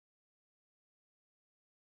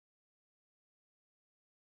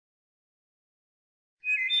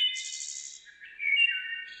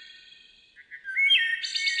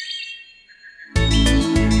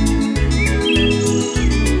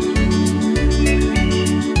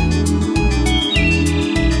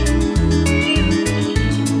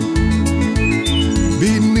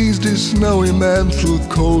snowy mantle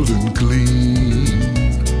cold and clean.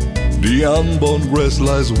 The unborn grass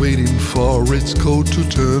lies waiting for its coat to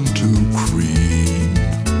turn to green.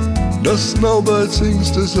 The snowbird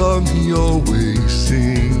sings the song he always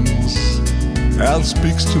sings, and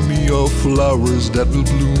speaks to me of flowers that will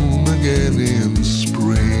bloom again in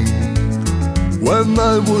spring. When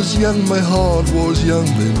I was young, my heart was young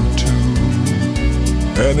then too.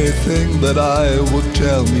 Anything that I would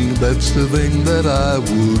tell me, that's the thing that I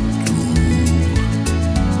would do.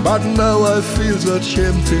 But now I feel such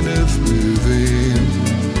emptiness within,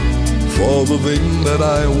 for the thing that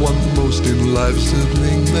I want most in life's the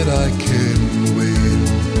thing that I can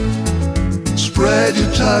win. Spread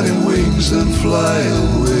your tiny wings and fly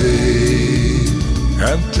away,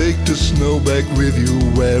 and take the snow back with you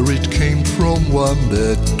where it came from one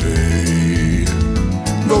that day.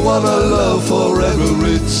 The one I love forever,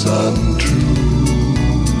 it's untrue.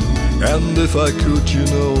 And if I could, you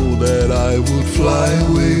know that I would fly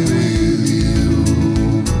away with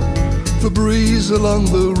you. The breeze along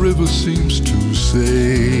the river seems to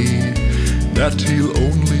say that he'll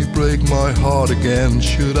only break my heart again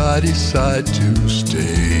should I decide to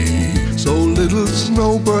stay. So little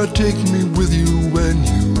snowbird, take me with you when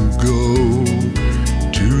you go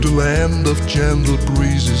to the land of gentle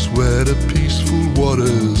breezes where the peaceful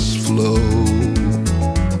waters flow.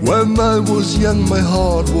 When I was young, my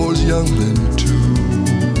heart was young then too.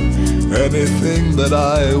 Anything that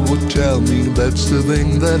I would tell me, that's the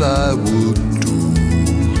thing that I would do.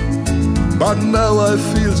 But now I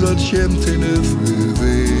feel such emptiness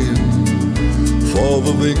within, for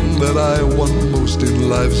the thing that I want most in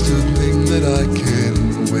life's the thing that I can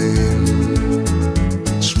win.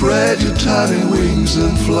 Spread your tiny wings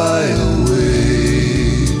and fly away,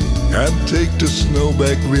 and take the snow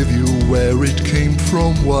back with you where it came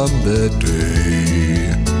from one that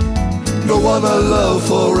day. The one I love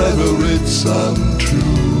forever, it's untrue.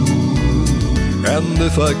 And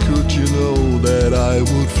if I could, you know that I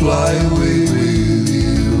would fly away with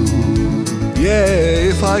you. Yeah,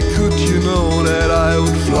 if I could, you know that I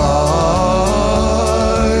would fly